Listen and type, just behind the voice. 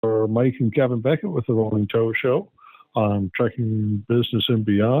are Mike and Kevin Beckett with the Rolling Toe Show on Trucking Business and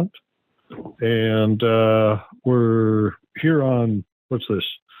Beyond. And we're here on, what's this,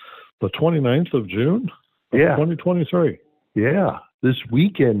 the 29th of June? Yeah. 2023. Yeah. This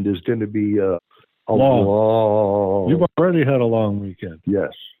weekend is going to be a long. You've already had a long weekend.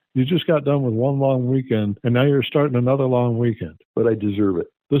 Yes. You just got done with one long weekend, and now you're starting another long weekend. But I deserve it.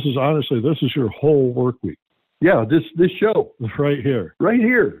 This is your whole work week. Yeah, this show. Right here. Right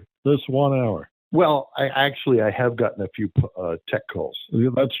here. This 1 hour. Well, I have gotten a few tech calls. Yeah,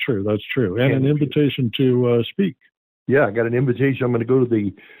 that's true. And an invitation to speak. Yeah, I got an invitation. I'm going to go to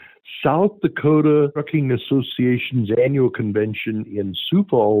the South Dakota Trucking Association's annual convention in Sioux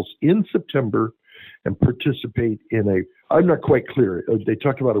Falls in September and participate in I'm not quite clear. They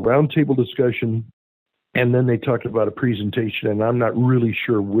talked about a roundtable discussion, and then they talked about a presentation, and I'm not really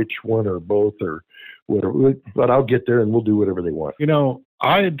sure which one or both or whatever, but I'll get there and we'll do whatever they want. You know,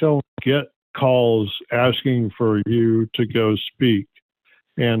 I don't get calls asking for you to go speak,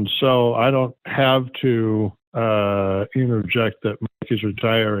 and so I don't have to interject that Mike is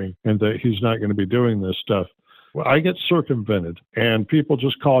retiring and that he's not going to be doing this stuff. Well, I get circumvented, and people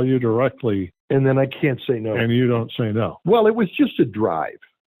just call you directly. And then I can't say no. And you don't say no. Well, it was just a drive.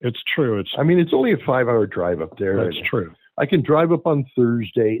 It's true. It's only a 5-hour drive up there. That's true. I can drive up on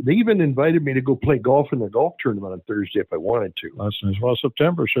Thursday. They even invited me to go play golf in the golf tournament on Thursday if I wanted to. That's nice. Well,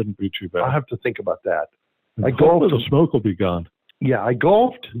 September shouldn't be too bad. I'll have to think about that. The smoke will be gone. Yeah, I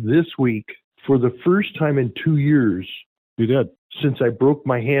golfed this week for the first time in 2 years. You did? Since I broke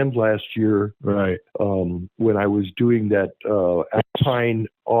my hand last year. Right. When I was doing that alpine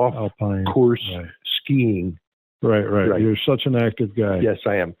course skiing. Right. You're such an active guy. Yes,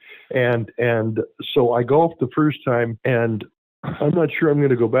 I am. And so I golfed the first time, and I'm not sure I'm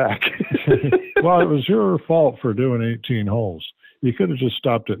going to go back. Well, it was your fault for doing 18 holes. You could have just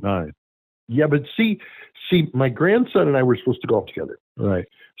stopped at 9. Yeah, but see, my grandson and I were supposed to golf together. Right.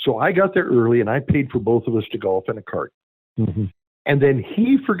 So I got there early, and I paid for both of us to golf in a cart. Mm-hmm. And then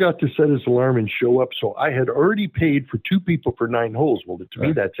he forgot to set his alarm and show up. So I had already paid for 2 people for 9 holes. Well, to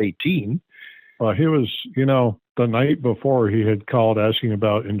me, that's 18. Well, he was, the night before he had called asking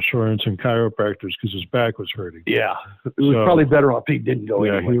about insurance and chiropractors because his back was hurting. Yeah. It was probably better off he didn't go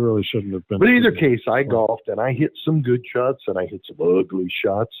anyway. He really shouldn't have been. But in either case, I golfed, and I hit some good shots, and I hit some ugly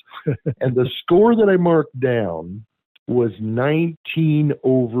shots. And the score that I marked down was 19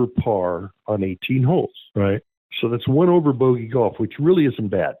 over par on 18 holes. Right. So that's 1 over bogey golf, which really isn't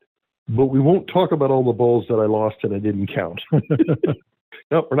bad. But we won't talk about all the balls that I lost and I didn't count.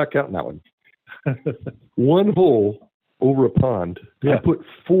 No, we're not counting that one. 1 hole over a pond. Yeah. I put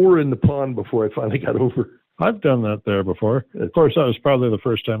 4 in the pond before I finally got over. I've done that there before. Of course, that was probably the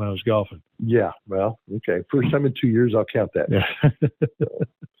first time I was golfing. Yeah, well, okay. First time in 2 years, I'll count that. Yeah.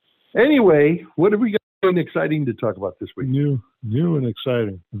 Anyway, what have we got exciting to talk about this week? New and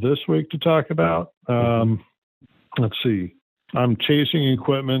exciting. This week to talk about, let's see. I'm chasing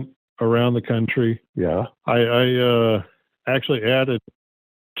equipment around the country. Yeah. I actually added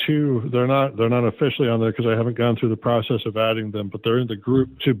 2. They're not officially on there because I haven't gone through the process of adding them, but they're in the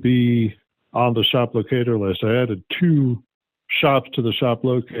group to be on the shop locator list. I added 2 shops to the shop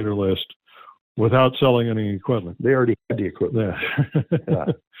locator list without selling any equipment. They already had the equipment.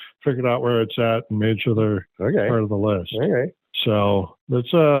 Yeah. Figured out where it's at and made sure they're part of the list. Okay. So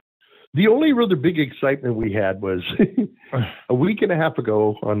that's the only rather big excitement we had was a week and a half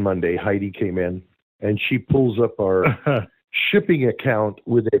ago on Monday, Heidi came in and she pulls up our shipping account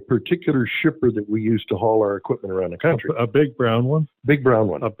with a particular shipper that we use to haul our equipment around the country. A big brown one? Big brown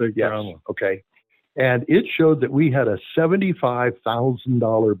one. A big brown one. Okay. And it showed that we had a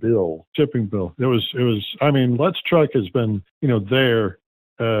 $75,000 bill. Shipping bill. It was, Let's Truck has been, there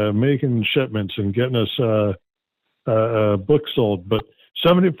making shipments and getting us books sold, but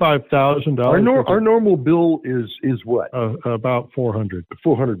 $75,000. Our normal bill is what? About $400.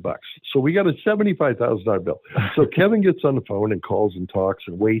 $400. So we got a $75,000 bill. So Kevin gets on the phone and calls and talks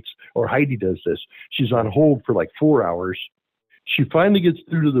and waits, or Heidi does this. She's on hold for like 4 hours. She finally gets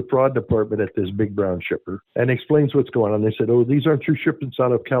through to the fraud department at this big brown shipper and explains what's going on. They said, "Oh, these aren't your shipments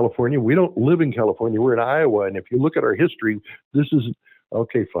out of California. We don't live in California. We're in Iowa. And if you look at our history, this isn't."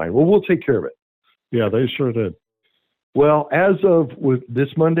 Okay, fine. Well, we'll take care of it. Yeah, they sure did. Well, as of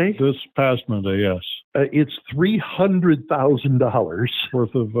this Monday? This past Monday, yes. It's $300,000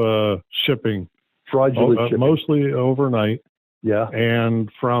 worth of shipping. Fraudulent shipping. Mostly overnight. Yeah.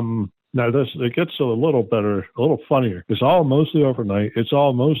 And it gets a little better, a little funnier. It's all mostly overnight. It's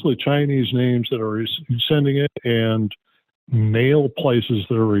all mostly Chinese names that are sending it and mail places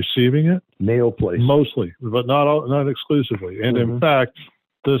that are receiving it. Mail places. Mostly, but not exclusively. And in fact,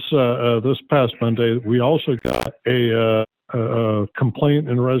 this past Monday, we also got a complaint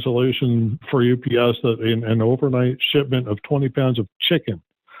and resolution for UPS that an overnight shipment of 20 pounds of chicken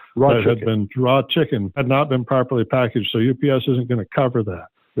raw chicken had not been properly packaged. So UPS isn't going to cover that.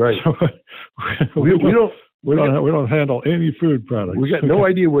 Right. So we don't handle any food products. We got no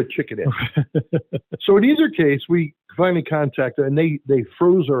idea what chicken is. So in either case, we finally contacted, and they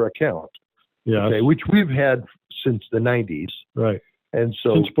froze our account. Yeah. Okay, which we've had since the 90s. Right. And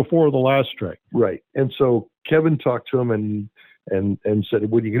so since before the last strike. Right. And so Kevin talked to him and said,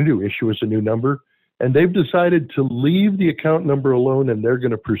 "What are you going to do? Issue us a new number?" And they've decided to leave the account number alone, and they're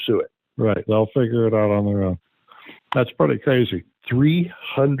going to pursue it. Right. They'll figure it out on their own. That's pretty crazy.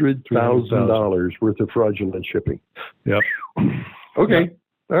 $300,000 worth of fraudulent shipping. Yep. Okay.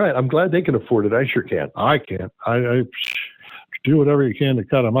 All right. I'm glad they can afford it. I sure can. I can't. I do whatever you can to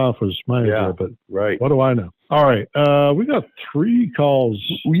cut them off was my idea, but right. What do I know? All right. We got 3 calls.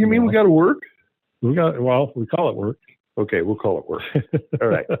 You mean we got to work? We call it work. Okay. We'll call it work. All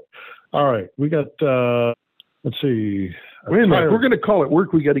right. All right. We got, let's see. Wait a minute. If we're going to call it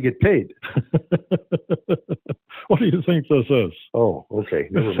work, we got to get paid. What do you think this is? Oh, okay.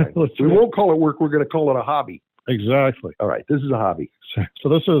 Never mind. We won't call it work. We're going to call it a hobby. Exactly. All right. This is a hobby. So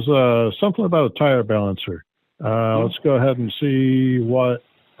this is something about a tire balancer. Let's go ahead and see what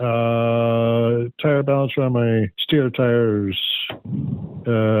tire balancer on my steer tires.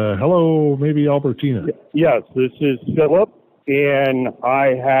 Hello, maybe Albertina. Yes, this is Philip, and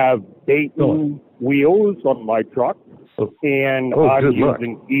I have Dayton wheels on my truck, and I'm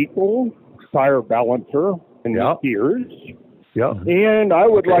using Eagle tire balancer and the steers. Yeah. And I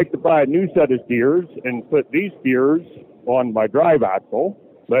would like to buy a new set of steers and put these steers on my drive axle.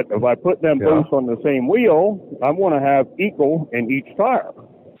 But if I put them both on the same wheel, I want to have equal in each tire.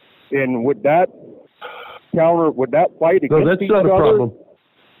 And would that fight against each other? No, that's not a problem.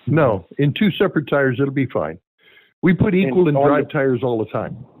 No, in 2 separate tires, it'll be fine. We put equal in drive tires all the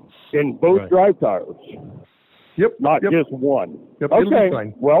time. In both drive tires? Yep. Not just one? Yep, okay. It'll be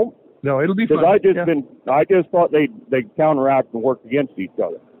fine. Well, no, it'll be fine. I just thought they'd counteract and work against each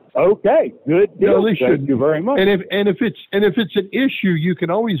other. Okay, good deal. No, they shouldn't. Thank you very much. And if it's an issue, you can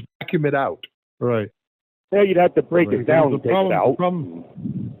always vacuum it out. Right. Yeah, you'd have to break it down and take it out.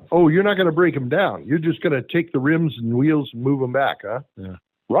 Oh, you're not going to break them down. You're just going to take the rims and wheels and move them back, huh? Yeah.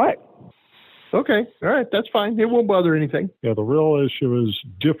 Right. Okay. All right. That's fine. It won't bother anything. Yeah. The real issue is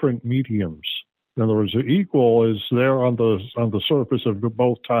different mediums. In other words, the equal is there on the surface of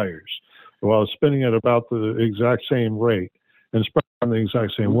both tires, while spinning at about the exact same rate and spreading on the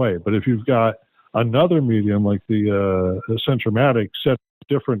exact same way. But if you've got another medium like the Centromatic set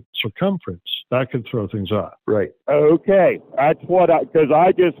different circumference, that could throw things off. Right. Okay. That's because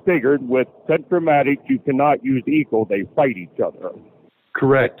I just figured with Centromatic, you cannot use equal. They fight each other.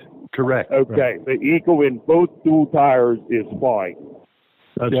 Correct. Okay. Right. The equal in both dual tires is fine.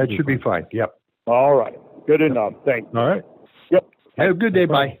 That should be fine. Yep. All right. Good enough. Thank you. All right. Yep. Have a good day.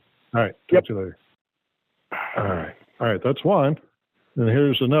 Bye. All right. Talk to you later. All right. That's one. And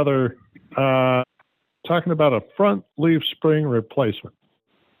here's another, talking about a front leaf spring replacement.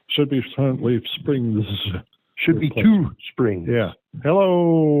 Should be front leaf springs. Should be 2 springs. Yeah.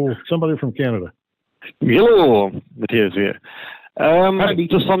 Hello, somebody from Canada. Hello, Matthias here.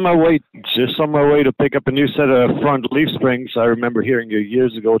 Just on my way to pick up a new set of front leaf springs. I remember hearing you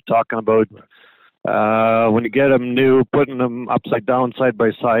years ago talking about when you get them new, putting them upside down, side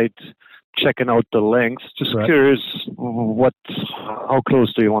by side, checking out the lengths. Just curious, how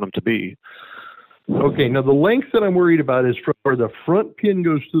close do you want them to be? Okay, now the length that I'm worried about is from where the front pin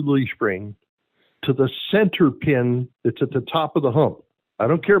goes through the leaf spring to the center pin that's at the top of the hump. I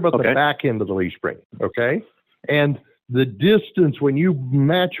don't care about the back end of the leaf spring, okay? And the distance, when you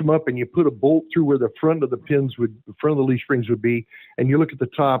match them up and you put a bolt through where the front of the leaf springs would be, and you look at the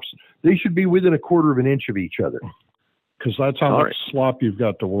tops, they should be within 1/4 of an inch of each other. Because that's how much slop you've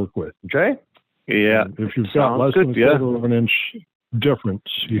got to work with. Okay? Yeah. And if you've got less than 1/4 of an inch difference.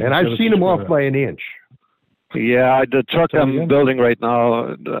 And I've seen them off by an inch. Yeah, the truck I'm building right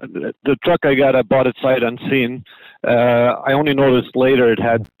now, the truck I bought it sight unseen. I only noticed later it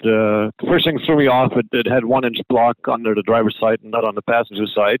had, the first thing threw me off, it had 1 inch block under the driver's side and not on the passenger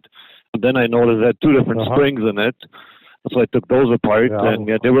side. And then I noticed it had 2 different springs in it. So I took those apart, and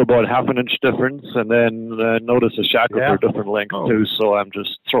they were about 1/2 inch difference. And then noticed the shackles were different lengths too. So I'm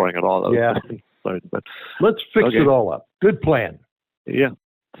just throwing it all out. Yeah. But let's fix it all up. Good plan. Yeah.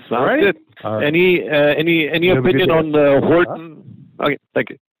 Sounds good. Any opinion on the Horton? Okay,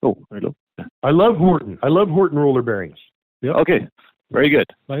 thank you. Oh, hello. I love Horton. I love Horton roller bearings. Yep. Okay, very good.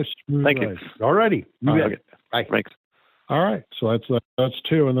 Nice. Thank you. All righty. Okay. Bye. Thanks. All right. So that's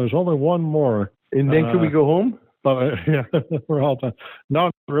two, and there's only one more. And then can we go home? But yeah, we're all done.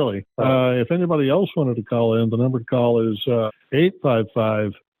 Not really. If anybody else wanted to call in, the number to call is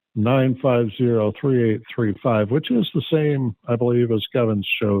 855-950-3835, which is the same, I believe, as Kevin's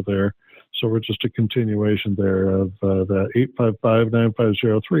show there. So we're just a continuation there of that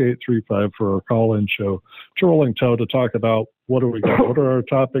 855-950-3835 for our call-in show to Rolling Toe to talk about what do we got? What are our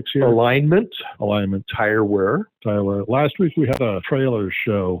topics here? Alignment, tire wear. Last week we had a trailer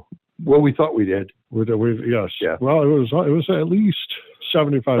show. Well, we thought we did. Yes. Yeah. Well, it was at least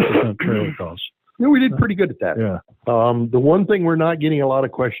 75% trailer calls. Yeah, we did pretty good at that. Yeah. The one thing we're not getting a lot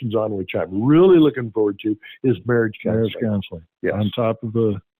of questions on, which I'm really looking forward to, is marriage counseling. Marriage counseling. Yes. On top of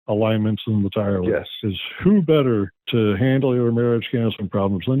the alignments and the tire wear. Yes. Is who better to handle your marriage counseling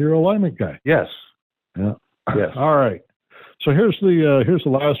problems than your alignment guy? Yes. Yeah. Yes. All right. So here's the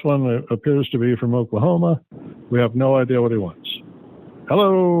last one that appears to be from Oklahoma. We have no idea what he wants.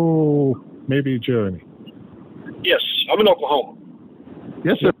 Hello, maybe Jeremy. Yes, I'm in Oklahoma.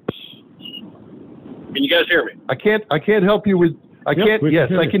 Yes, sir. Can you guys hear me? I can't help you with. I Yep, can't. we can Yes,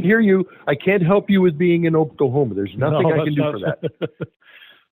 hear I you. can hear you. I can't help you with being in Oklahoma. There's nothing No, I can do that's for that.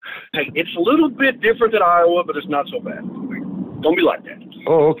 Hey, it's a little bit different than Iowa, but it's not so bad. Don't be like that.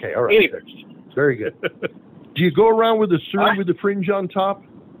 Oh, okay. All right. Anyways, Very good. Do you go around with a suit with the fringe on top?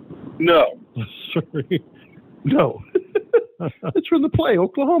 no. Sorry. No. It's from the play,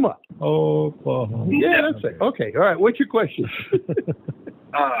 Oklahoma. Oklahoma. Yeah, that's it. Okay. All right. What's your question?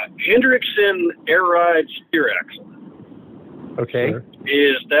 Hendrickson air ride steer axle. Okay. Sure.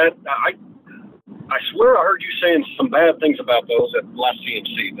 Is that I swear I heard you saying some bad things about those at last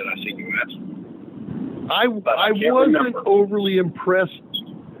CNC that I seen you at. I can't wasn't remember. overly impressed.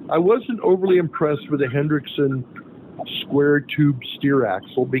 I wasn't overly impressed with the Hendrickson square tube steer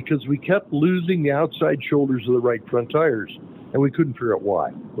axle because we kept losing the outside shoulders of the right front tires, and we couldn't figure out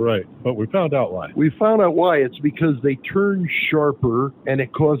why. Right, but we found out why. We found out why. It's because they turn sharper, and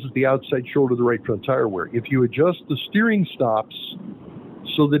it causes the outside shoulder of the right front tire wear. If you adjust the steering stops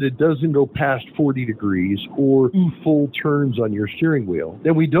so that it doesn't go past 40 degrees or 2 full turns on your steering wheel,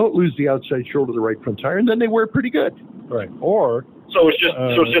 then we don't lose the outside shoulder of the right front tire, and then they wear pretty good. Right, or So it's just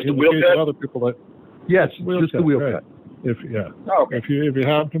the in wheel case of cut. other people that Yes, Wheel just the cut, wheel right. cut. Oh, okay. if you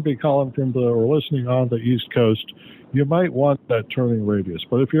happen to be calling from or listening on the East Coast, you might want that turning radius.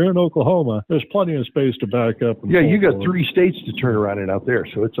 But if you're in Oklahoma, there's plenty of space to back up. And Yeah, pull you got forward. 3 states to turn around in out there,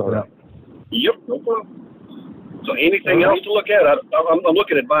 so it's all right. Yep, no problem. So anything else to look at? I'm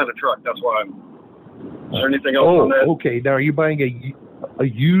looking at buying a truck. That's why I'm. Is there anything else on that? Okay. Now, are you buying a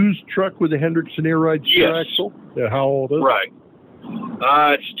used truck with a Hendrickson air ride steer Yes. axle? Yeah, how old is it? Right.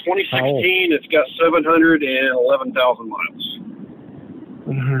 It's 2016. It's got 711,000 miles.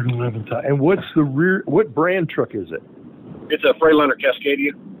 111 times. And what's the rear? What brand truck is it? It's a Freightliner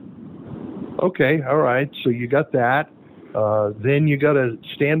Cascadia. Okay, all right. So you got that. Then you got to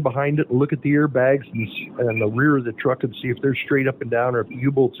stand behind it and look at the airbags and the rear of the truck and see if they're straight up and down or if the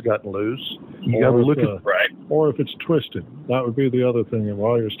U-bolt's gotten loose. You got to Or if look the- at. Right. Or if it's twisted. That would be the other thing. And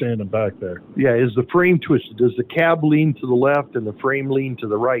while you're standing back there. Yeah, is the frame twisted? Does the cab lean to the left and the frame lean to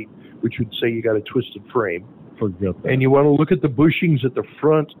the right, which would say you got a twisted frame? Forget that. And you want to look at the bushings at the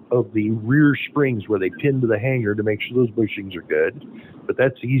front of the rear springs where they pin to the hanger to make sure those bushings are good. But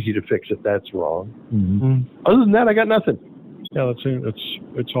that's easy to fix if that's wrong. Mhm. Other than that, I got nothing. Yeah,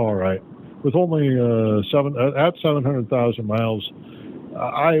 it's all right. With only 700,000 miles,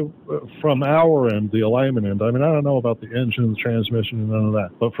 from our end, the alignment end. I mean, I don't know about the engine, the transmission, and none of that.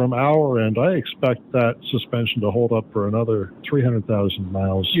 But from our end, I expect that suspension to hold up for another 300,000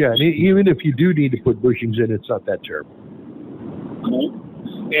 miles. Yeah, and even if you do need to put bushings in, it's not that terrible. Cool.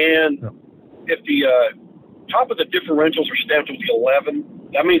 And if the top of the differentials are stamped with the 11,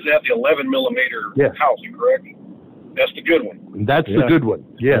 that means they have the 11 millimeter Yes. housing, correct? That's the good one. And that's Yeah. the good one.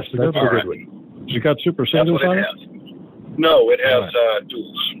 Yes, That's the that's good the one. good one. You got super That's singles what on it it? has. No, it has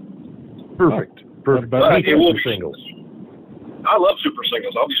duals. Perfect. Perfect. But But Make it will it be singles. I love super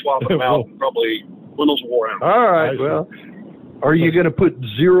singles. I'll be swapping them out probably when those war out. All right. I see. Well, are you going to put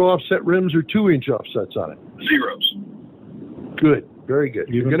 0 offset rims or 2-inch offsets on it? Zeros. Good. Very good.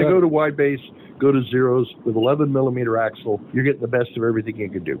 You're Even going to better. go to wide base, go to zeros with 11 millimeter axle. You're getting the best of everything you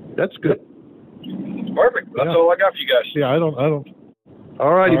can do. That's good. Perfect. That's Yeah. all I got for you guys. Yeah, I don't. All righty,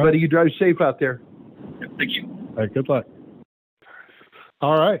 All right. buddy. You drive safe out there. Thank you. Good luck.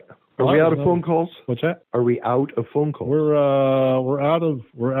 All right. Are we out of phone calls? What's that? Are we out of phone calls? We're out of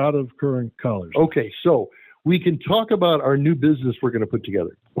current callers. Okay, so we can talk about our new business we're going to put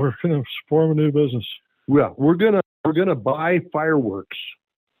together. We're going to form a new business. Well, we're gonna buy fireworks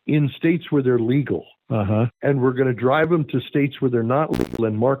in states where they're legal. and we're going to drive them to states where they're not legal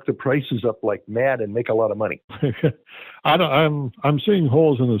and mark the prices up like mad and make a lot of money. I'm seeing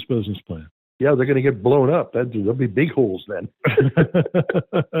holes in this business plan. Yeah, they're going to get blown up. There'll be big holes then.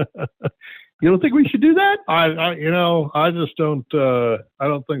 You don't think we should do that? I just don't. I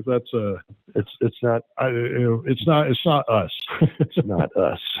don't think that's a. It's not. It's not us. It's not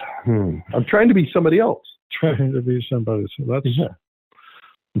us. I'm trying to be somebody else. Trying to be somebody. So that's. Yeah.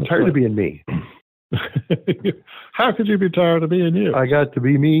 I'm tired of being me. How could you be tired of being you? I got to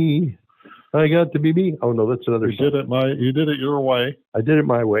be me. I got to be me. Oh no, that's another. You did it your way. I did it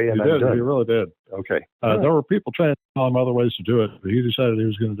my way, and you did. You really did. Okay. There were people trying to tell him other ways to do it, but he decided he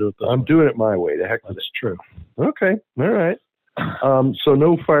was going to do it this way. I'm doing it my way. The heck with it. That's true. Okay. All right. So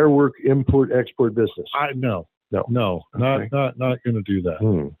no firework import export business. No. Okay. Not going to do that.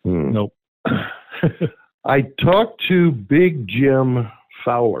 Nope. I talked to Big Jim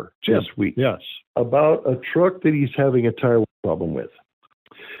Fowler this week. Yes. About a truck that he's having a tire problem with.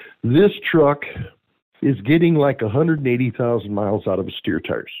 This truck is getting like 180,000 miles out of his steer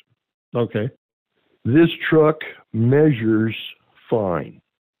tires. Okay. This truck measures fine.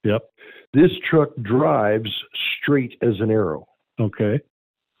 Yep. This truck drives straight as an arrow. Okay.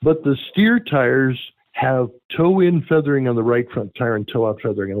 But the steer tires have toe-in feathering on the right front tire and toe-out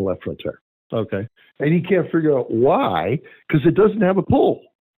feathering on the left front tire. Okay. And he can't figure out why, because it doesn't have a pull.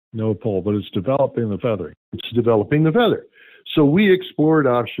 No pull, but it's developing the feathering. It's developing the feather. So we explored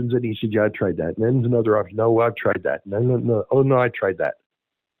options, and he said, yeah, I tried that. And then another option, no, I've tried that. No, oh, no, I tried that.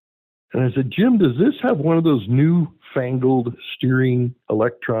 And I said, Jim, does this have one of those new-fangled steering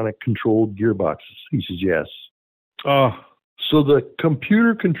electronic-controlled gearboxes? He says, yes. So the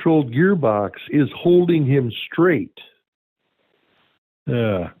computer-controlled gearbox is holding him straight.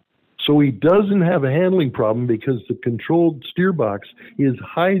 Yeah. So he doesn't have a handling problem because the controlled steer box is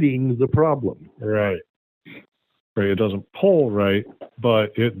hiding the problem. Right. It doesn't pull right,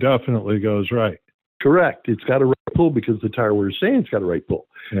 but it definitely goes right. Correct. It's got a right pull because the tire we're saying it's got a right pull.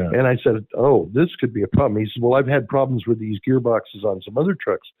 Yeah. And I said, oh, this could be a problem. He said, well, I've had problems with these gearboxes on some other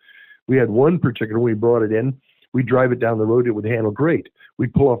trucks. We had one particular, we brought it in, we'd drive it down the road, it would handle great.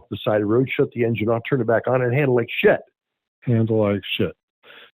 We'd pull off the side of the road, shut the engine off, turn it back on, and handle like shit. Handle like shit.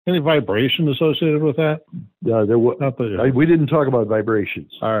 Any vibration associated with that? We didn't talk about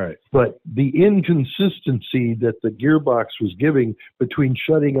vibrations. All right. But the inconsistency that the gearbox was giving between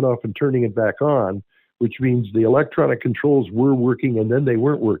shutting it off and turning it back on, which means the electronic controls were working and then they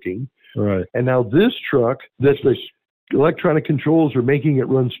weren't working. Right. And now this truck, that the electronic controls are making it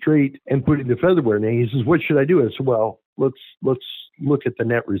run straight and putting the feather wear. And he says, what should I do? I said, well, let's look at the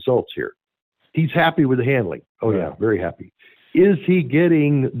net results here. He's happy with the handling. Oh, yeah, very happy. Is he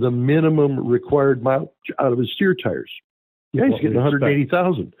getting the minimum required mileage out of his steer tires? Yeah, he's getting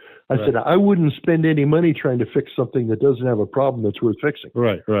 180,000. I said, I wouldn't spend any money trying to fix something that doesn't have a problem that's worth fixing.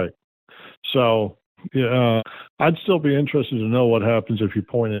 Right. So, yeah, I'd still be interested to know what happens if you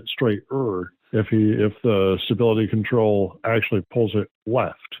point it straight, if the stability control actually pulls it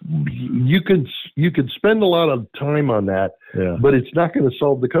left. You could spend a lot of time on that, but it's not going to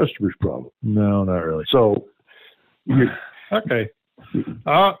solve the customer's problem. No, not really. So, okay.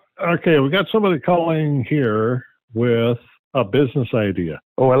 Okay, we got somebody calling here with a business idea.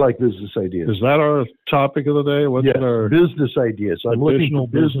 Oh, I like business ideas. Is that our topic of the day? What's our business ideas? I'm looking for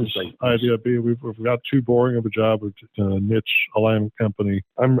business idea. We've got too boring of a job with a niche alignment company.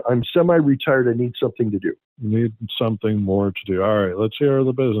 I'm semi-retired. I need something to do. Need something more to do. All right, let's hear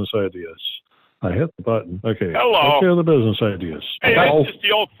the business ideas. I hit the button. Okay. Hello. Let's hear the business ideas. Hey, that's just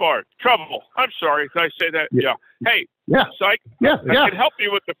the old fart. Trouble. I'm sorry. Did I say that? Yeah. Hey. Yeah. Psych. Yeah. I can help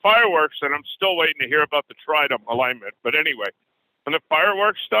you with the fireworks, and I'm still waiting to hear about the Tridem alignment. But anyway, on the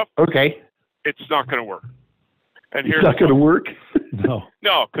fireworks stuff, okay, it's not going to work. And it's not going to work. No,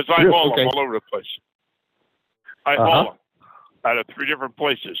 because I haul them all over the place. I haul them out of 3 different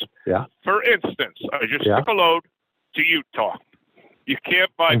places. Yeah. For instance, I just took a load to Utah. You can't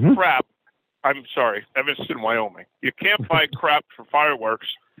buy crap. I'm sorry, Evanston, Wyoming. You can't buy crap for fireworks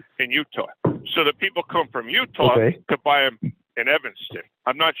in Utah. So the people come from Utah to buy them in Evanston.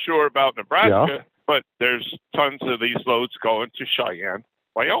 I'm not sure about Nebraska, but there's tons of these loads going to Cheyenne,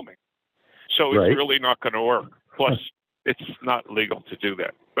 Wyoming. So it's really not going to work. Plus, it's not legal to do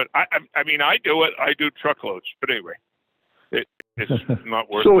that. But I mean, I do it. I do truckloads. But anyway, it's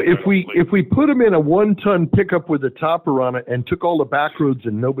not worth. So it. if we put them in a 1-ton pickup with a topper on it and took all the back roads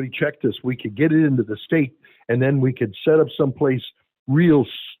and nobody checked us, we could get it into the state, and then we could set up someplace real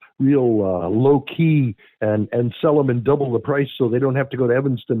low key and sell them and double the price, so they don't have to go to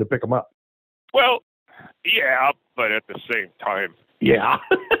Evanston to pick them up. Well, yeah, but at the same time,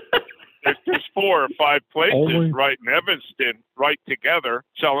 there's 4 or 5 places Only- right in Evanston, right together,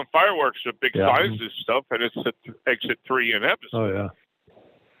 selling fireworks with big Yeah. signs and stuff, and it's at exit 3 in Evanston. Oh yeah.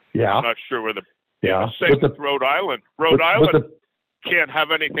 Yeah. I'm not sure where the Yeah. same But with Rhode Island. Rhode Island But can't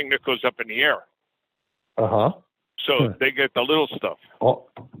have anything that goes up in the air, uh-huh. so they get the little stuff. Oh,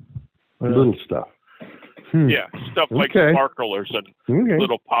 little stuff. Yeah, stuff like Okay. sparklers and Okay.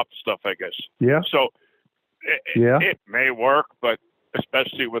 little pop stuff, I guess. Yeah. So Yeah. it may work, but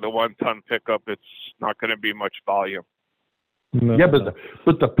especially with a 1-ton pickup, it's not going to be much volume. No. Yeah,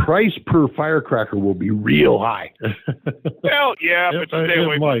 but the price per firecracker will be real high. Well, yeah, It- but stay it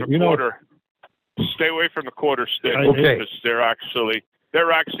away might. from the You know- quarter. Stay away from the quarter stick Okay. because they're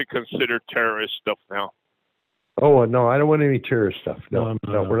actually considered terrorist stuff now. Oh no, I don't want any terrorist stuff. No,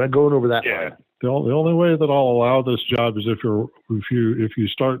 No. we're not going over that Yeah. line. The only way that I'll allow this job is if you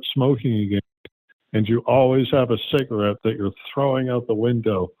start smoking again, and you always have a cigarette that you're throwing out the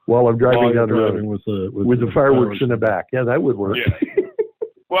window While I'm driving while you're down the road driving with the fireworks in the back. Yeah, that would work. Yeah.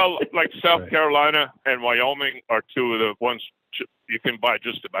 Well, like South Right. Carolina and Wyoming are 2 of the ones you can buy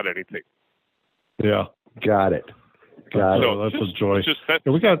just about anything. Yeah. Got it. Got it. So that's a joy. It's just that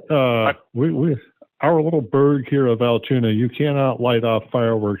Yeah, we got we our little burg here of Altoona. You cannot light off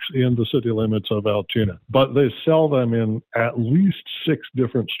fireworks in the city limits of Altoona, but they sell them in at least 6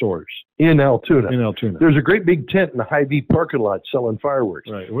 different stores In Altoona. in Altoona. There's a great big tent in the Hy-Vee parking lot selling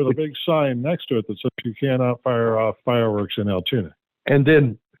fireworks. Right, with a big sign next to it that says you cannot fire off fireworks in Altoona. And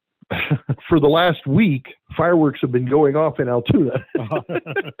then for the last week, fireworks have been going off in Altoona.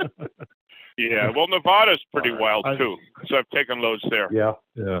 yeah. Well, Nevada's pretty wild I- too, so I've taken loads there. Yeah.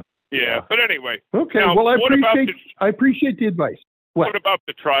 Yeah. Yeah, but anyway, Okay. Now, well, I what about appreciate the advice. what about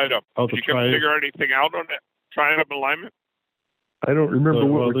the Tri-Up? Oh, Did the you can Tri-Up. figure anything out on that Tri-Up alignment? I don't remember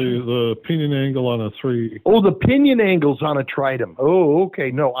what. the pinion angle on a 3. Oh, the pinion angles on a Tridem. Oh,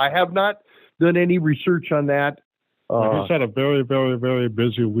 okay. No, I have not done any research on that. He's had a very, very, very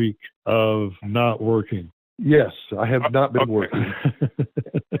busy week of not working. Yes, I have not been Okay. working.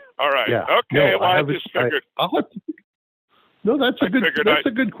 All right. Yeah. Okay. No, well, I haven't- just figured. I'll have to, no, that's a I good. figured That's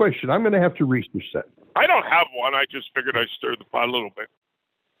a good question. I'm going to have to research that. I don't have one. I just figured I'd stir the pot a little bit.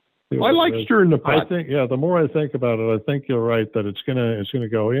 I like stirring the I pot. think, yeah, the more I think about it, I think you're right that it's gonna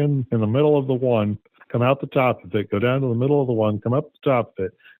go in the middle of the one, come out the top of it, go down to the middle of the one, come up the top of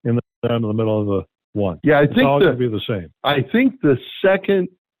it, and then down to the middle of the one. Yeah, I It's all think gonna be the same. I think the second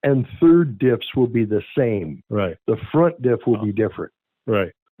and third diffs will be the same. Right, The front diff will be different.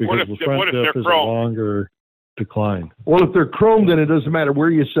 right. Because What if- the what front if diff they're is a chrome? longer decline. Well, if they're chrome, then it doesn't matter where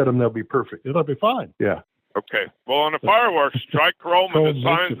you set them; they'll be perfect. It'll be fine. Yeah. Okay. Well, on the fireworks, try chrome and the Chrome makes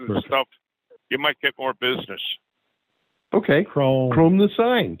signs it and perfect. stuff. You might get more business. Okay. Chrome. Chrome the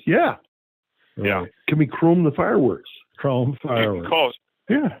sign. Yeah. Yeah. Right. Can we chrome the fireworks? Chrome You can fireworks.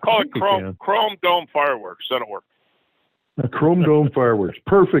 Yeah. call I it think you chrome can. chrome dome fireworks. That'll work. Chrome dome fireworks.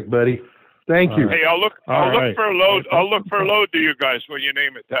 Perfect, buddy. Thank you. All right. Hey, I'll look All right. for a load. I'll look for a load to you guys when you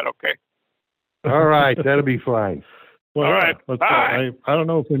name it that. Okay. All right. That'll be fine. Well, All right. let's, Bye. I don't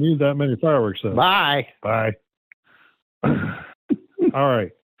know if we need that many fireworks though. Bye. Bye. All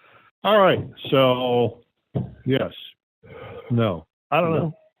right. All right. So, yes. No. I don't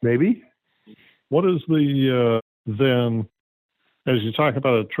know. Maybe. What is the, then, as you talk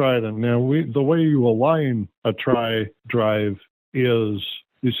about a Trident, now the way you align a tri-drive is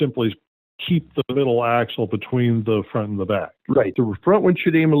you simply keep the middle axle between the front and the back. Right. The front one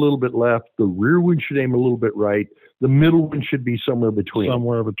should aim a little bit left. The rear one should aim a little bit right. The middle one should be somewhere between.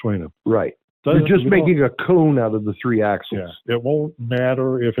 Somewhere between them. Right. You're just You don't- making a cone out of the 3 axles. Yeah. It won't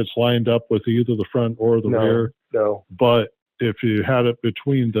matter if it's lined up with either the front or the No. rear, No. but if you had it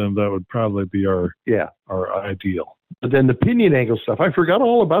between them, that would probably be our Yeah. ideal. But then the pinion angle stuff, I forgot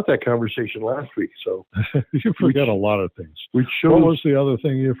all about that conversation last week. So, You forget a lot of things. which What shows was the other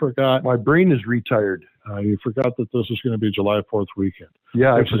thing you forgot? my brain is retired. You forgot that this is going to be July 4th weekend.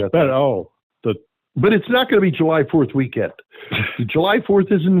 Yeah, I Which is forgot better. that. Oh, the But it's not going to be July 4th weekend. July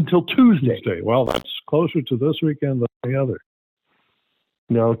 4th isn't until Tuesday. Tuesday. Well, that's closer to this weekend than the other.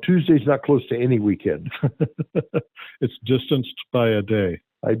 No, Tuesday's not close to any weekend. It's distanced by a day.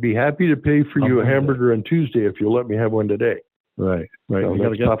 I'd be happy to pay for you a Monday. hamburger on Tuesday if you'll let me have one today. Right. Right. No, You got to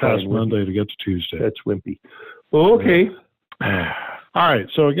that's get Popeye past and Wimpy. Monday to get to Tuesday. That's wimpy. Well, okay. All right.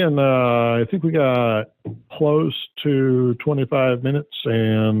 So again, I think we got close to 25 minutes,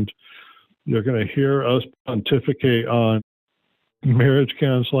 and you're going to hear us pontificate on marriage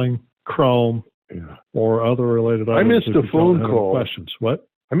counseling, Chrome, Yeah. or other related items. missed if a you don't phone have any call. Questions? What?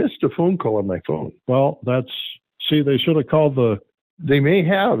 I missed a phone call on my phone. Well, see, they should have called the They may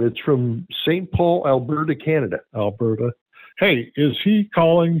have. It's from St. Paul, Alberta, Canada. Alberta. Hey, is he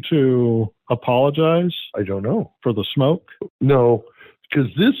calling to apologize I don't know. for the smoke? No, because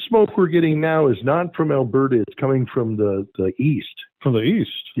this smoke we're getting now is not from Alberta. It's coming from the east. From the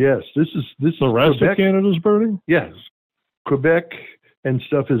east? Yes, this is The rest Quebec. of Canada's burning? Yes, Quebec and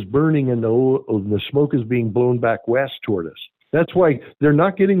stuff is burning, and the smoke is being blown back west toward us. That's why they're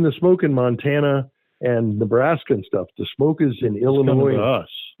not getting the smoke in Montana and Nebraska and stuff. The smoke is in It's coming Illinois. to us.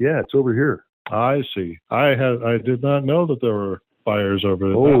 Yeah, it's over here. I see. I did not know that there were fires over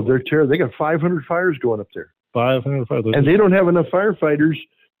there. Oh, they're terrible. They got 500 fires going up there, 500 fires. and they don't have enough firefighters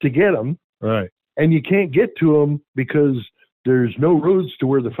to get them, Right, and you can't get to them because there's no roads to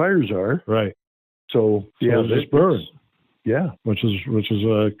where the fires are. right. So yeah, they just burn, Yeah, which is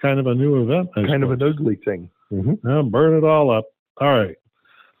a kind of a new event. I kind of an suppose. ugly thing. Mm-hmm. Yeah, burn it all up. All right.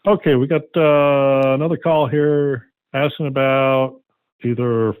 Okay, we got another call here asking about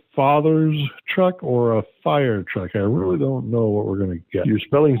either father's truck or a fire truck. I really don't know what we're going to get. Your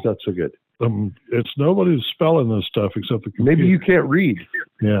spelling's not so good. It's nobody's spelling this stuff except the computer. Maybe you can't read.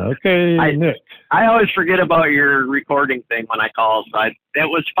 Yeah. Okay, Nick. I always forget about your recording thing when I call. So it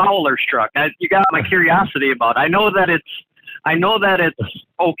was Fowler's truck. You got my curiosity about it. I know that it's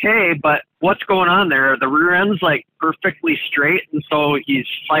okay, but what's going on there? The rear end's like perfectly straight, and so he's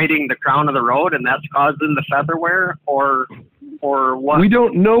fighting the crown of the road, and that's causing the feather wear, or what? We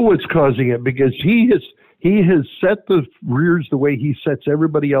don't know what's causing it because he has set the rears the way he sets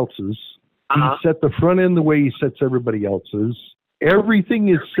everybody else's. Uh-huh. He set the front end the way he sets everybody else's. Everything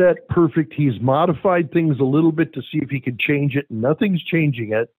is set perfect. He's modified things a little bit to see if he could change it. Nothing's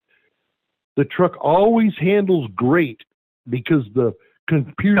changing it. The truck always handles great because the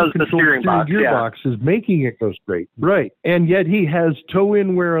computer-controlled steering gearbox is making it go straight. Right. And yet he has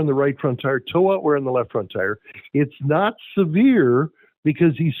toe-in wear on the right front tire, toe-out wear on the left front tire. It's not severe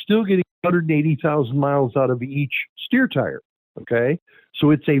because he's still getting 180,000 miles out of each steer tire. Okay?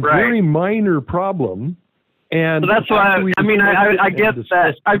 So it's a very minor problem. And so that's why I get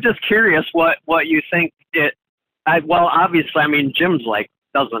that. I'm just curious what you think it. Well, obviously, Jim's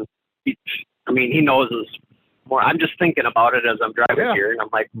he knows more. I'm just thinking about it as I'm driving here, and I'm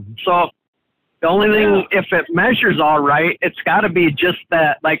like, so the only thing, if it measures all right, it's got to be just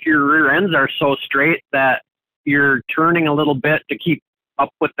that, like your rear ends are so straight that you're turning a little bit to keep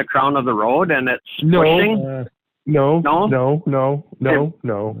up with the crown of the road, and it's pushing. No.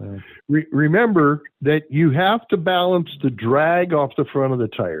 Remember that you have to balance the drag off the front of the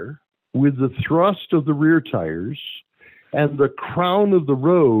tire with the thrust of the rear tires and the crown of the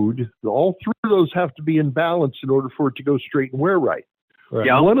road. All three of those have to be in balance in order for it to go straight and wear right.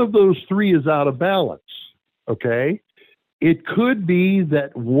 Yep. One of those three is out of balance. Okay? It could be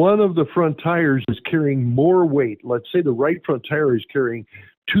that one of the front tires is carrying more weight. Let's say the right front tire is carrying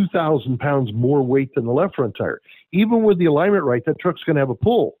 2,000 pounds more weight than the left front tire. Even with the alignment right, that truck's going to have a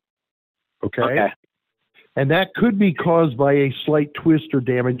pull. Okay? And that could be caused by a slight twist or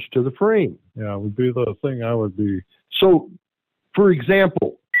damage to the frame. Yeah, would be the thing I would be. So, for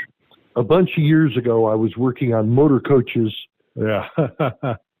example, a bunch of years ago, I was working on motor coaches. Yeah.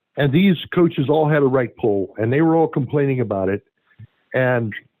 And these coaches all had a right pull, and they were all complaining about it.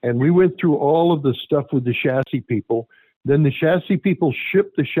 And we went through all of the stuff with the chassis people. Then the chassis people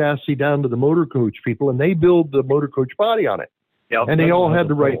shipped the chassis down to the motor coach people, and they build the motor coach body on it. Yep. And they all had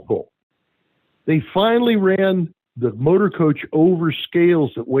the right pull. They finally ran the motor coach over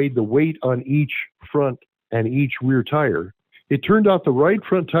scales that weighed the weight on each front and each rear tire. It turned out the right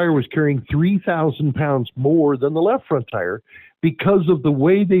front tire was carrying 3,000 pounds more than the left front tire because of the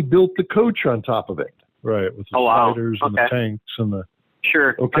way they built the coach on top of it. Right, with the sliders and the tanks and the...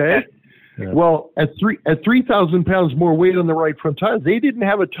 Sure. Okay. Yeah. Well, at 3,000 pounds more weight on the right front tire, they didn't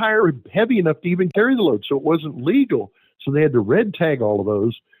have a tire heavy enough to even carry the load, so it wasn't legal. So they had to red tag all of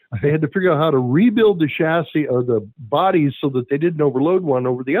those. They had to figure out how to rebuild the chassis or the bodies so that they didn't overload one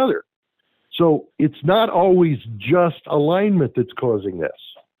over the other. So it's not always just alignment that's causing this.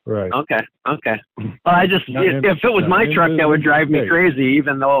 Right. Okay. Well, if it was my truck, that would drive me crazy,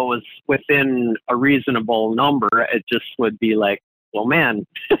 even though it was within a reasonable number. It just would be like, well, man.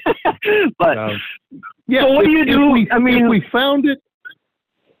 But yeah. So what do you do? If we found it.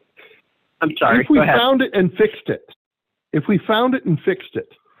 I'm sorry. If we Go ahead. found it and fixed it. If we found it and fixed it,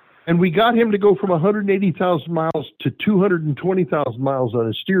 and we got him to go from 180,000 miles to 220,000 miles on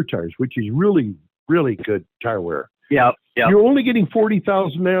his steer tires, which is really, really good tire wear. Yeah. You're only getting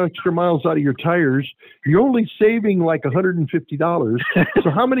 40,000 extra miles out of your tires. You're only saving like $150. So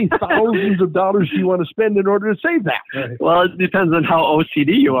how many thousands of dollars do you want to spend in order to save that? Right. Well, it depends on how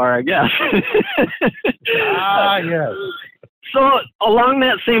OCD you are, I guess. Yes. So along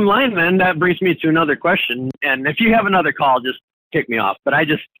that same line, then that brings me to another question. And if you have another call, just kick me off. But I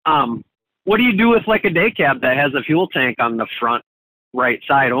just, what do you do with like a day cab that has a fuel tank on the front right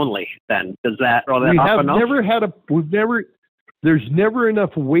side only? Then does that throw that up enough? There's never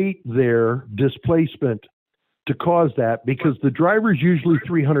enough weight there, displacement, to cause that because the driver's usually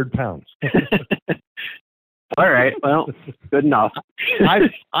 300 pounds. All right. Well, good enough.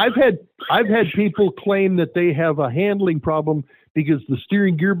 I've had people claim that they have a handling problem because the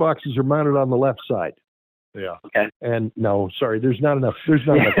steering gearboxes are mounted on the left side. Yeah. Okay. And no, sorry, there's not enough weight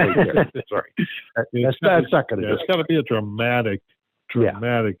there. Sorry. That's not going to do it. It's got to be a dramatic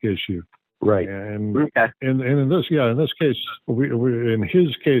issue. Right. And okay. in this case, in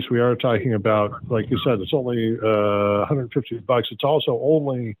his case, we are talking about, like you said, it's only $150. It's also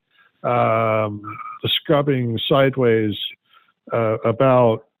only scrubbing sideways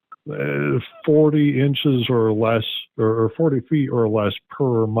about 40 inches or less, or 40 feet or less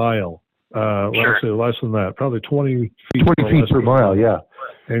per mile. Sure. Let's say less than that, probably 20 feet. 20 feet per mile, yeah.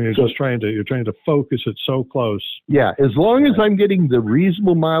 And you're just trying to focus it so close. Yeah, as long as I'm getting the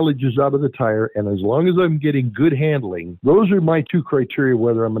reasonable mileages out of the tire, and as long as I'm getting good handling, those are my two criteria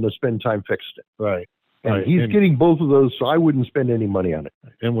whether I'm going to spend time fixing it. Right. And he's getting both of those, so I wouldn't spend any money on it.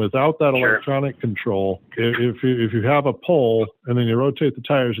 And without that electronic control, if you have a pull and then you rotate the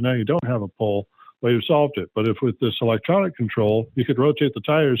tires and now you don't have a pull, well, you've solved it. But if with this electronic control, you could rotate the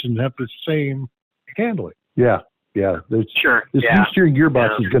tires and have the same handling. Yeah. This new steering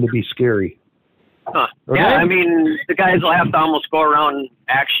gearbox is going to be scary. Huh. Okay? Yeah, I mean, the guys will have to almost go around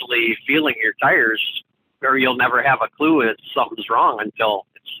actually feeling your tires, or you'll never have a clue if something's wrong until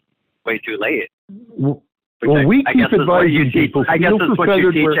it's way too late. Well, we keep advising people. I guess that's what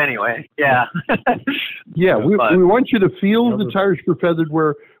you teach anyway. Yeah. Yeah, we want you to feel the tires for feathered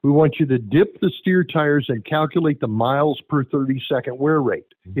wear. We want you to dip the steer tires and calculate the miles per 30-second wear rate.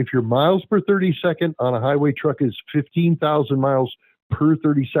 If your miles per 30-second on a highway truck is 15,000 miles per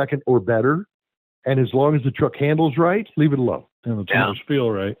 30-second or better, and as long as the truck handles right, leave it alone. And the tires feel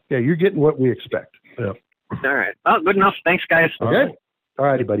right. Yeah, you're getting what we expect. Yeah. All right. Well, good enough. Thanks, guys. Okay. All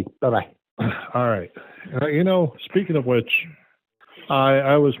righty, buddy. Bye-bye. All right. Speaking of which,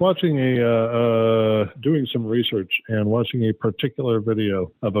 I was watching doing some research and watching a particular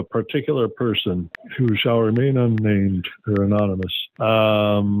video of a particular person who shall remain unnamed or anonymous,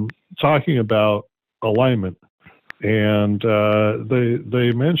 talking about alignment. And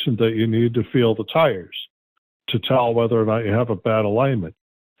they mentioned that you need to feel the tires to tell whether or not you have a bad alignment.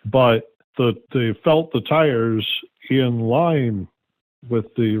 But they felt the tires in line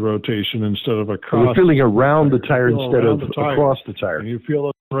with the rotation instead of across. You're feeling around the tire instead of across the tire. And you feel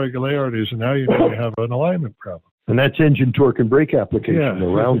those irregularities, and now you know you have an alignment problem. And that's engine torque and brake application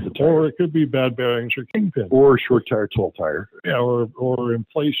around the tire. Or it could be bad bearings or kingpin. Or short tire, tall tire. Yeah, or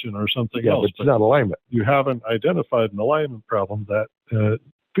inflation or something else. Yeah, but it's not alignment. You haven't identified an alignment problem that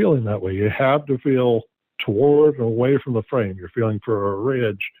feeling that way. You have to feel toward and away from the frame. You're feeling for a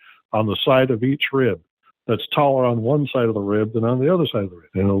ridge on the side of each rib that's taller on one side of the rib than on the other side of the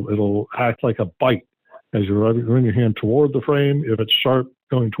rib. And it'll act like a bite as you run your hand toward the frame. If it's sharp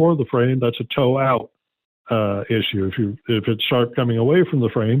going toward the frame, that's a toe out issue. If it's sharp coming away from the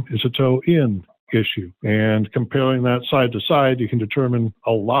frame, it's a toe in issue. And comparing that side to side, you can determine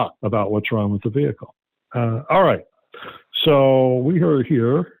a lot about what's wrong with the vehicle. All right. So we are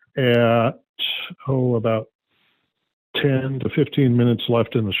here at about 10 to 15 minutes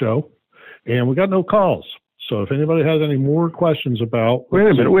left in the show. And we got no calls. So if anybody has any more questions about... Wait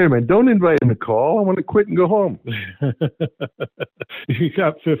a minute. Don't invite him to call. I want to quit and go home. You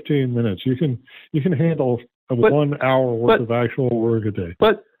got 15 minutes. You can handle 1 hour worth of actual work a day.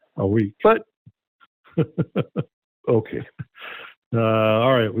 A week. Okay.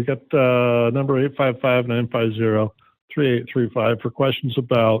 All right. We got number 855-950-3835 for questions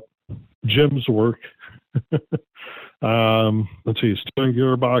about Jim's work. Let's see, steering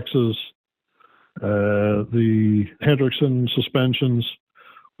gearboxes, the Hendrickson suspensions,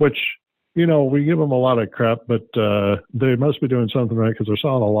 which, we give them a lot of crap, but they must be doing something right because they're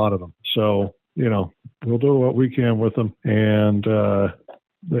selling a lot of them. So, we'll do what we can with them, and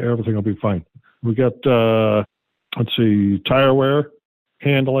everything will be fine. We got, tire wear,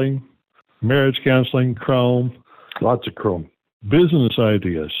 handling, marriage counseling, chrome. Lots of chrome. Business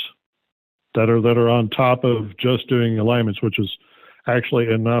ideas that are on top of just doing alignments, which is actually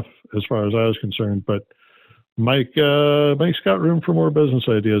enough as far as I was concerned. But Mike's got room for more business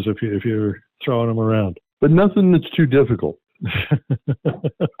ideas if you're throwing them around. But nothing that's too difficult. I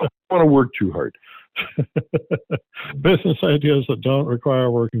want to work too hard. Business ideas that don't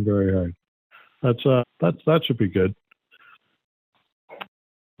require working very hard. That should be good.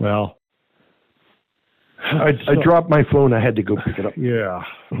 Well, I dropped my phone. I had to go pick it up. yeah.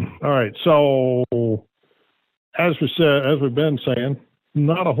 All right. So, as we've been saying,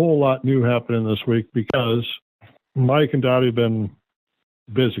 not a whole lot new happening this week because Mike and Dottie have been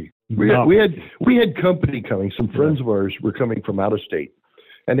busy. We had company coming. Some friends of ours were coming from out of state,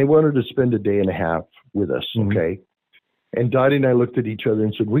 and they wanted to spend a day and a half with us. Mhm. Okay. And Dottie and I looked at each other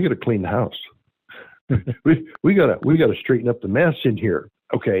and said, "We got to clean the house. we got to straighten up the mess in here."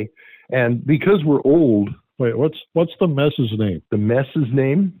 Okay. And because we're old, Wait, what's the mess's name? the mess's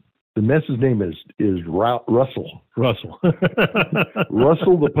name is Russell. Russell.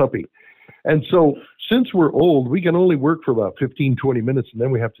 Russell the puppy. And so since we're old, we can only work for about 15, 20 minutes, and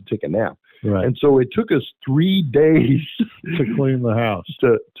then we have to take a nap. Right. And so it took us 3 days To clean the house.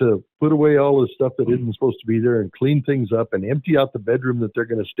 to put away all the stuff that isn't supposed to be there and clean things up and empty out the bedroom that they're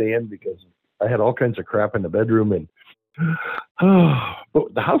going to stay in, because I had all kinds of crap in the bedroom. And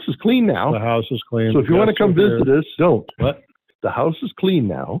but the house is clean now. The house is clean. So if you want to come visit us, don't. What? The house is clean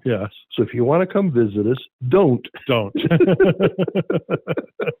now. Yes. So if you want to come visit us, don't. Don't.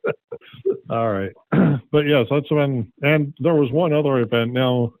 All right. But yes, that's when, and there was one other event.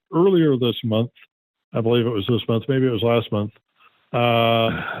 Now, earlier this month, I believe it was this month, maybe it was last month,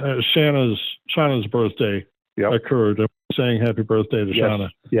 Shauna's birthday occurred. I'm saying happy birthday to Shauna.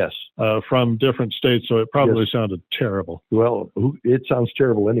 Yes. From different states, so it probably sounded terrible. Well, it sounds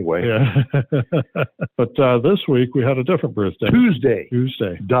terrible anyway. Yeah. But this week we had a different birthday. Tuesday.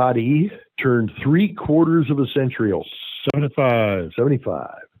 Dottie turned 3/4 of a century old. 75. 75.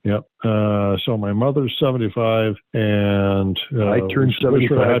 Yep. So my mother's 75, and I turned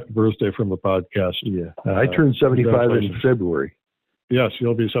 75. Happy birthday from the podcast. Yeah. I turned 75 in February. Yes,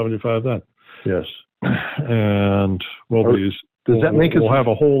 you'll be 75 then. Yes. And we'll be. Does that make us? We'll have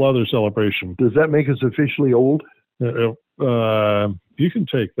a whole other celebration. Does that make us officially old? You can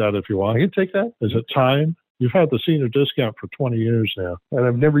take that if you want. I can take that. Is it time? You've had the senior discount for 20 years now. And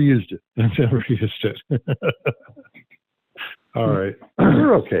I've never used it. I've never used it. All right.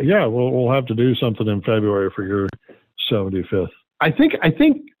 You're okay. Yeah, we'll have to do something in February for your 75th. I think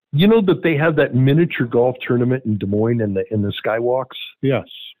you know that they have that miniature golf tournament in Des Moines in the Skywalks. Yes.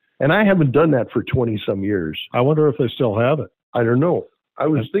 And I haven't done that for 20 some years. I wonder if they still have it. I don't know. I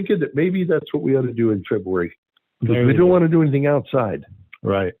was thinking that maybe that's what we ought to do in February. Because we go. don't want to do anything outside.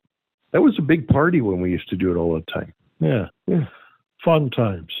 Right. That was a big party when we used to do it all the time. Yeah. Yeah. Fun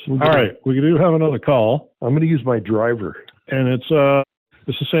times. All right. We do have another call. I'm going to use my driver. And it's the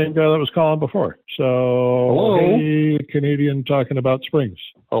same guy that was calling before. So, hello, hey, Canadian talking about springs.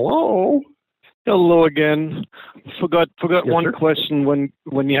 Hello. Hello again. Forgot Yes, one sir? question.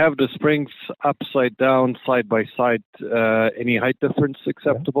 When you have the springs upside down, side by side, any height difference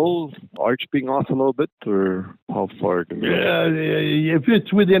acceptable? Arch being off a little bit, or how far? If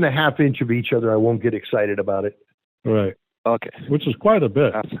it's within a half inch of each other, I won't get excited about it. Right. Okay. Which is quite a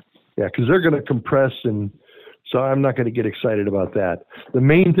bit. Yeah, because they're going to compress, and so I'm not going to get excited about that. The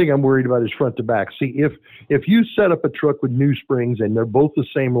main thing I'm worried about is front to back. See, if you set up a truck with new springs and they're both the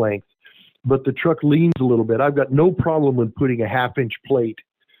same length, but the truck leans a little bit, I've got no problem with putting a half-inch plate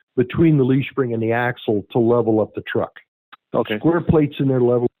between the leaf spring and the axle to level up the truck. Okay. Square plates in there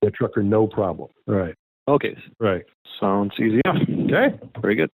level the truck are no problem. Right. Okay. Right. Sounds easy enough. Okay.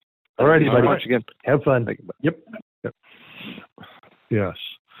 Very good. All righty, Thank you buddy. very much again. Have fun. Thank you. Yep. Yes.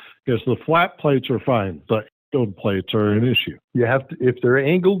 Yes, the flat plates are fine. The angled plates are an issue. You have to, if they're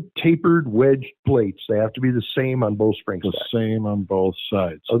angled, tapered, wedged plates, they have to be the same on both springs. The same on both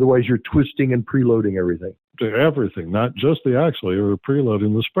sides. Otherwise, you're twisting and preloading everything. Everything, not just the axle. You're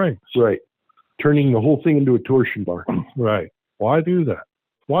preloading the springs. Right. Turning the whole thing into a torsion bar. Right. Why do that?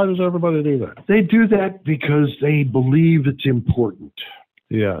 Why does everybody do that? They do that because they believe it's important.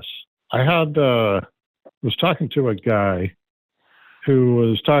 Yes. I was talking to a guy who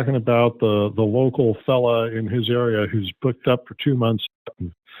was talking about the local fella in his area who's booked up for 2 months.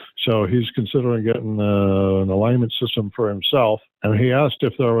 So he's considering getting an alignment system for himself. And he asked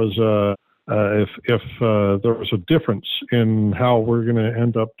if there was there was a difference in how we're going to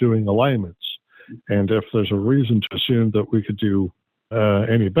end up doing alignments, and if there's a reason to assume that we could do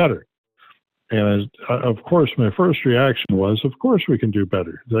any better. And of course, my first reaction was, of course we can do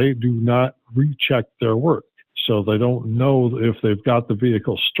better. They do not recheck their work. So they don't know if they've got the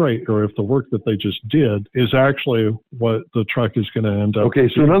vehicle straight or if the work that they just did is actually what the truck is going to end up. Okay,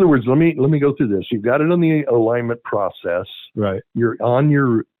 so in other words, let me go through this. You've got it on the alignment process. Right. You're on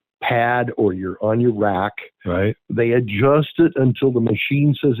your pad or you're on your rack. Right. They adjust it until the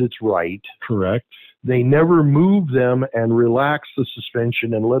machine says it's right. Correct. They never move them and relax the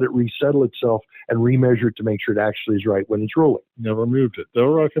suspension and let it resettle itself and remeasure it to make sure it actually is right when it's rolling. Never moved it. The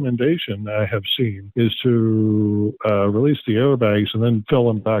recommendation I have seen is to release the airbags and then fill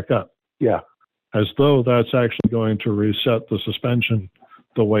them back up. Yeah. As though that's actually going to reset the suspension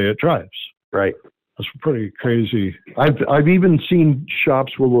the way it drives. Right. That's pretty crazy. I've even seen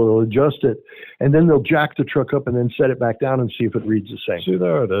shops where they'll adjust it and then they'll jack the truck up and then set it back down and see if it reads the same. See,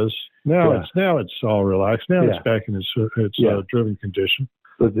 there it is. Now it's all relaxed. Now it's back in its driven condition.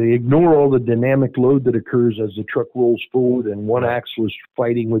 But they ignore all the dynamic load that occurs as the truck rolls forward and one axle is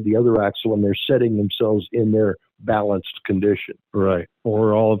fighting with the other axle and they're setting themselves in their balanced condition. Right.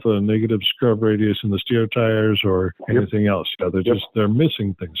 Or all of the negative scrub radius in the steer tires or anything else. Yeah, they're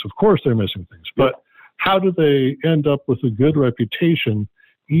missing things. Of course they're missing things. But how do they end up with a good reputation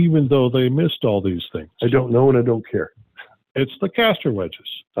even though they missed all these things? I don't know and I don't care. It's the caster wedges.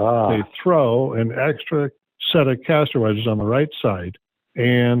 They throw an extra set of caster wedges on the right side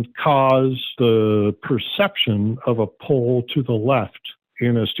and cause the perception of a pull to the left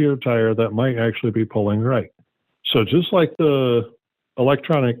in a steer tire that might actually be pulling right. So just like the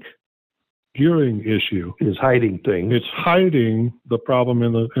electronic gearing issue is hiding things, it's hiding the problem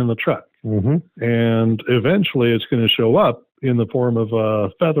in the truck. Mm-hmm. And eventually it's going to show up in the form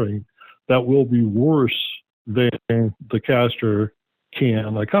of feathering that will be worse than the caster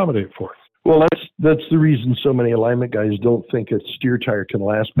can accommodate for. Well, that's the reason so many alignment guys don't think a steer tire can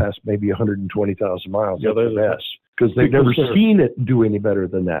last past maybe 120,000 miles. Yeah, they're the best because they've never seen it do any better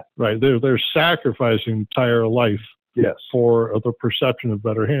than that. Right. They're sacrificing tire life for the perception of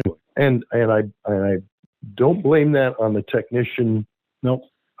better handling. And I don't blame that on the technician. Nope.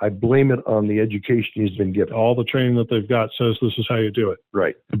 I blame it on the education he's been given. All the training that they've got says this is how you do it.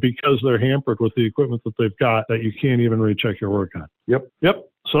 Right. Because they're hampered with the equipment that they've got that you can't even recheck your work on. Yep.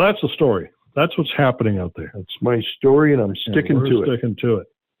 So that's the story. That's what's happening out there. That's my story, and I'm sticking to it.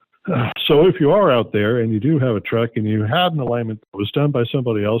 So if you are out there and you do have a truck and you had an alignment that was done by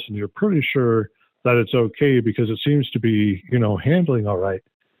somebody else and you're pretty sure that it's okay because it seems to be, handling all right,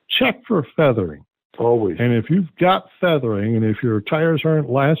 check for feathering. Always. And if you've got feathering and if your tires aren't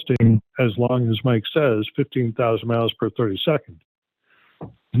lasting as long as Mike says, 15,000 miles per 30 seconds,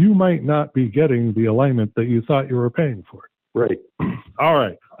 you might not be getting the alignment that you thought you were paying for. Right. All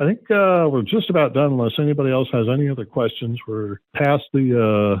right. I think we're just about done unless anybody else has any other questions. We're past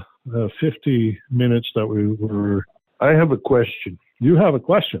the 50 minutes that we were. I have a question. You have a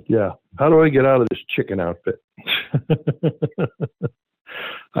question? Yeah. How do I get out of this chicken outfit?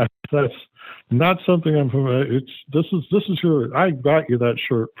 That's not something I'm familiar. This is your. I got you that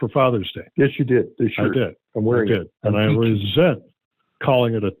shirt for Father's Day. Yes, you did. This shirt. I did. I'm wearing it. And I resent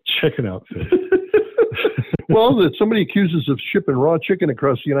calling it a chicken outfit. Well, that somebody accuses of shipping raw chicken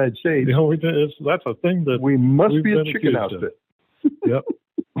across the United States. That's a thing that we must be a chicken outfit. Yep.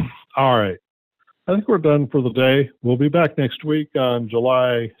 All right. I think we're done for the day. We'll be back next week on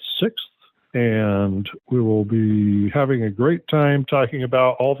July 6th, and we will be having a great time talking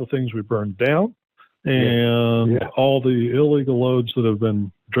about all the things we burned down and all the illegal loads that have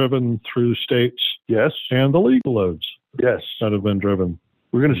been driven through states. Yes. And the legal loads. Yes. That have been driven.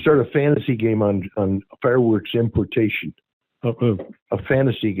 We're going to start a fantasy game on fireworks importation. A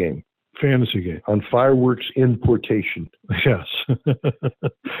fantasy game. Fantasy game. On fireworks importation. Yes.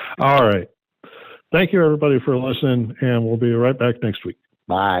 All right. Thank you, everybody, for listening, and we'll be right back next week.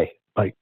 Bye. Bye.